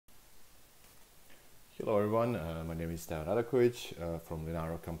Hello everyone, my name is Stevan Radakovic from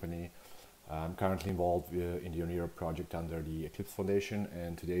Linaro company. I'm currently involved in the Oniro project under the Eclipse Foundation,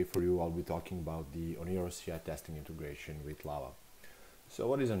 and today for you I'll be talking about the Oniro CI testing integration with Lava. So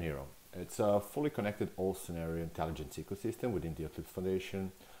what is Oniro? It's a fully connected all-scenario intelligence ecosystem within the Eclipse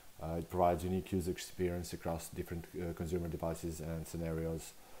Foundation. It provides unique user experience across different consumer devices and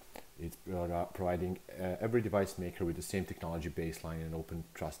scenarios. It's providing every device maker with the same technology baseline in an open,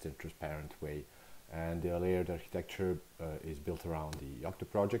 trusted, transparent way. And the layered architecture is built around the Octa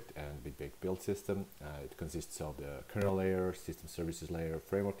project and big build system. It consists of the kernel layer, system services layer,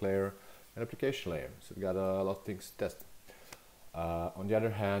 framework layer, and application layer. So we've got a lot of things to test. On the other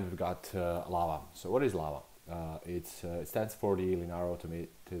hand, we've got Lava. So what is Lava? It stands for the Linaro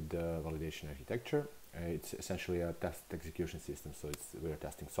Automated Validation Architecture. It's essentially a test execution system. So we're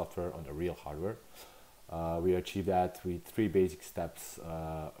testing software on the real hardware. We achieve that with three basic steps,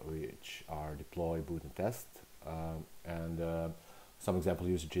 which are deploy, boot, and test. Some example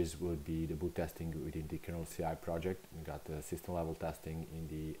usages would be the boot testing within the kernel CI project. We got the system level testing in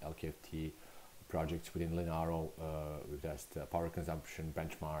the LKFT projects within Linaro. We test power consumption,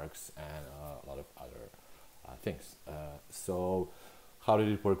 benchmarks, and a lot of other things. So how did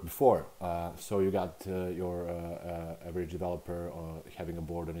it work before? So you got your average developer having a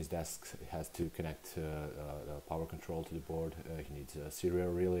board on his desk. He has to connect the power control to the board. He needs a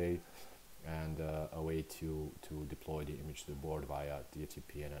serial relay and a way to deploy the image to the board via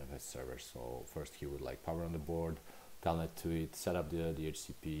DHCP and NFS server. So first he would power on the board, telnet to it, set up the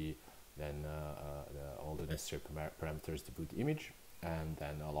DHCP, then all the necessary parameters to boot the image, and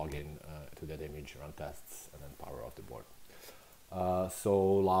then log in to that image, run tests, and then power off the board. So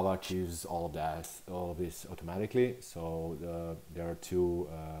Lava achieves all of this automatically. So there are two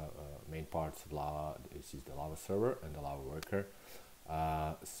main parts of Lava. This is the Lava server and the Lava worker.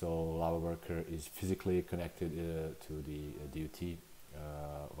 So Lava worker is physically connected to the DUT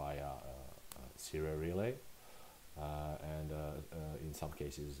via serial relay, and in some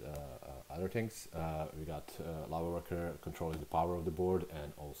cases other things. We got Lava worker controlling the power of the board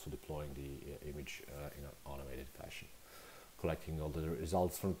and also deploying the image in an automated fashion, collecting all the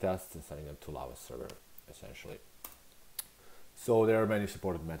results from tests and sending them to Lava server, essentially. So there are many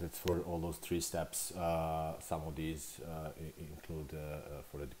supported methods for all those three steps. Some of these include,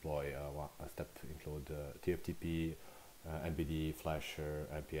 for the deploy, a step include TFTP, NBD, Flasher,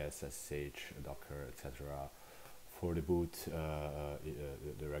 NPS, SSH, Docker, etc. For the boot,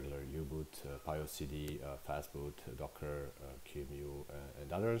 the regular U-boot, PyOCD, Fastboot, Docker, QEMU,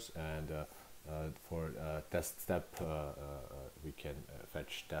 and others. And for test step, we can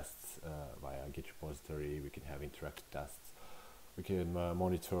fetch tests via Git repository. We can have interactive tests. We can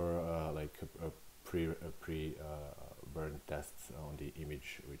monitor pre-burned tests on the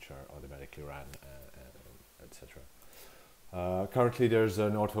image, which are automatically run, etc. Currently, there's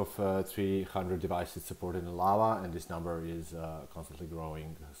north of 300 devices supported in Lava, and this number is constantly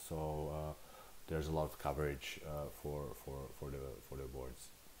growing. So there's a lot of coverage for the boards.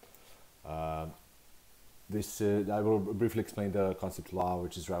 I will briefly explain the concept of Lava,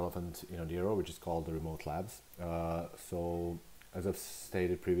 which is relevant in Oniro, which is called the remote labs. So as I've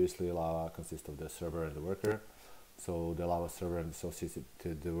stated previously, Lava consists of the server and the worker. So the Lava server and associated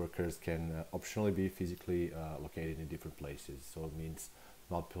workers can optionally be physically located in different places. So it means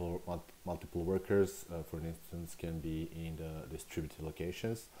multiple workers, for instance, can be in the distributed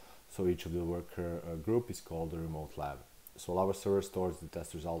locations. So each of the worker group is called the remote lab. So Lava server stores the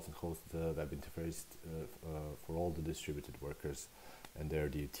test results and hosts the web interface for all the distributed workers and their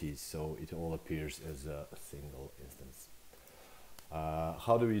DUTs. So it all appears as a single instance.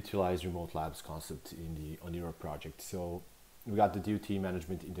 How do we utilize remote labs concept in the Oniro project? So we got the DUT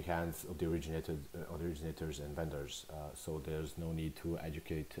management in the hands of the originators and vendors. So there's no need to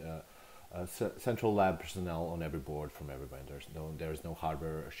educate central lab personnel on every board from every vendor. There is no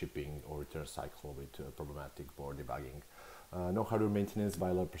hardware shipping or return cycle with problematic board debugging. No hardware maintenance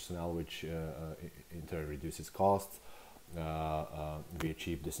by lab personnel, which in turn reduces costs. We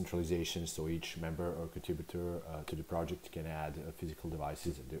achieve decentralization, so each member or contributor to the project can add physical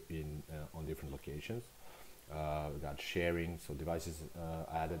devices on different locations. We got sharing, so devices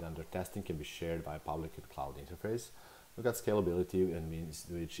added under testing can be shared by a public and cloud interface. We've got scalability, and means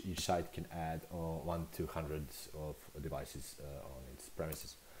which each site can add 1 to hundreds of devices on its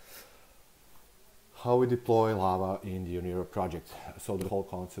premises. How we deploy Lava in the Oniro project. So the whole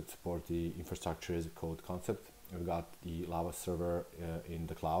concept supports the infrastructure as a code concept. We've got the Lava server in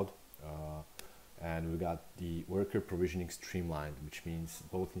the cloud, and we got the worker provisioning streamlined, which means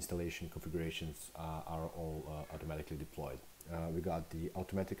both installation configurations are all automatically deployed. we got the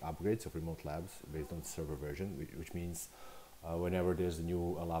automatic upgrades of remote labs based on server version, which means whenever there's a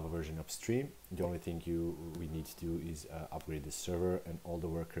new Lava version upstream, the only thing we need to do is upgrade the server, and all the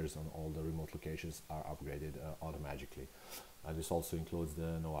workers on all the remote locations are upgraded automatically. This also includes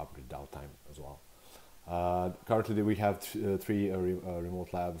the no upgrade downtime as well. Currently we have three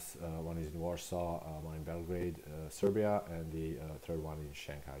remote labs. One is in Warsaw, one in Belgrade, Serbia, and the third one in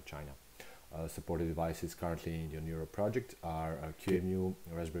Shanghai, China. Supported devices currently in the Oniro project are QEMU,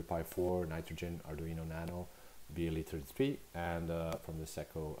 Raspberry Pi 4, Nitrogen, Arduino Nano, BLE33, and from the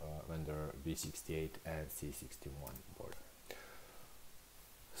Seco vendor V68 and C61 board.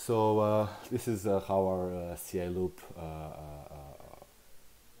 So this is how our CI loop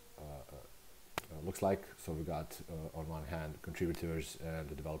looks like. So we got on one hand contributors and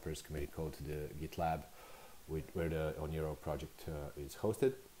the developers committing code to the GitLab where the Oniro project is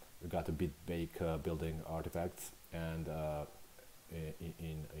hosted. We got a bit-bake building artifacts, and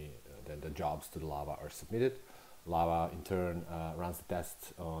then the jobs to the Lava are submitted. Lava in turn runs the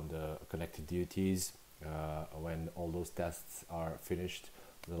tests on the connected DUTs. When all those tests are finished,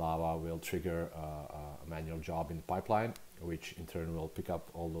 the Lava will trigger a manual job in the pipeline, which in turn will pick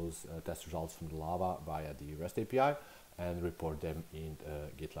up all those test results from the Lava via the REST API and report them in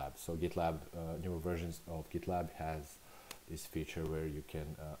GitLab. So GitLab, newer versions of GitLab has this feature where you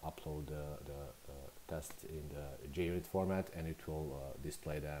can upload the test in the JUnit format, and it will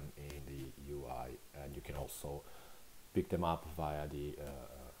display them in the UI, and you can also pick them up via the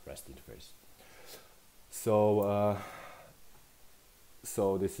REST interface. So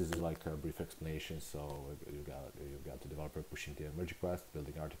so this is like a brief explanation. So you got the developer pushing the merge request,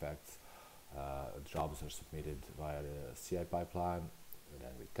 building artifacts, jobs are submitted via the CI pipeline, and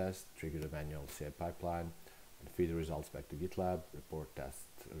then we test, trigger the manual CI pipeline, and feed the results back to GitLab, report test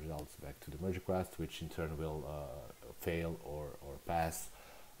results back to the merge request, which in turn will fail or pass,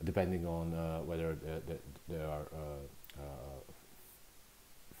 depending on whether there are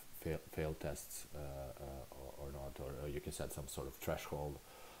failed tests or not, or you can set some sort of threshold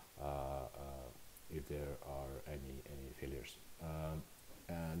if there are any failures,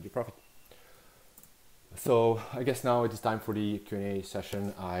 and you profit. So I guess now it is time for the Q&A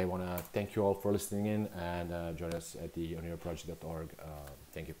session. I want to thank you all for listening in, and join us at the oniroproject.org.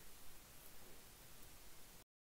 Thank you.